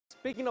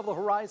Speaking of the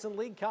Horizon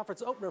League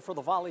conference opener for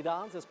the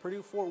Volleyball as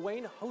Purdue Fort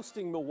Wayne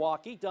hosting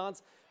Milwaukee.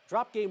 Dons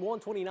dropped game 1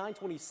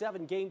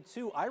 29-27. Game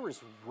 2,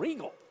 Iris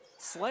Regal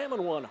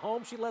slamming one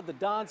home. She led the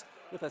Dons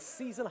with a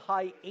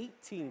season-high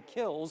 18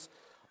 kills.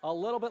 A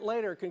little bit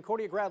later,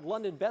 Concordia grad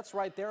London Betts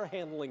right there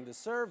handling the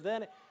serve.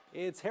 Then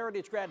it's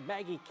Heritage grad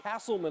Maggie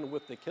Castleman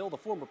with the kill, the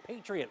former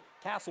Patriot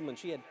Castleman.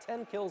 She had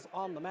 10 kills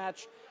on the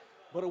match,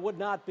 but it would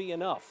not be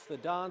enough. The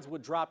Dons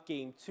would drop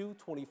game 2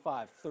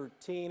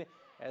 25-13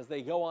 as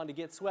they go on to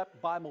get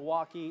swept by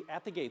Milwaukee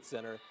at the Gate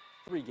Center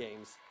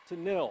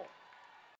 3-0.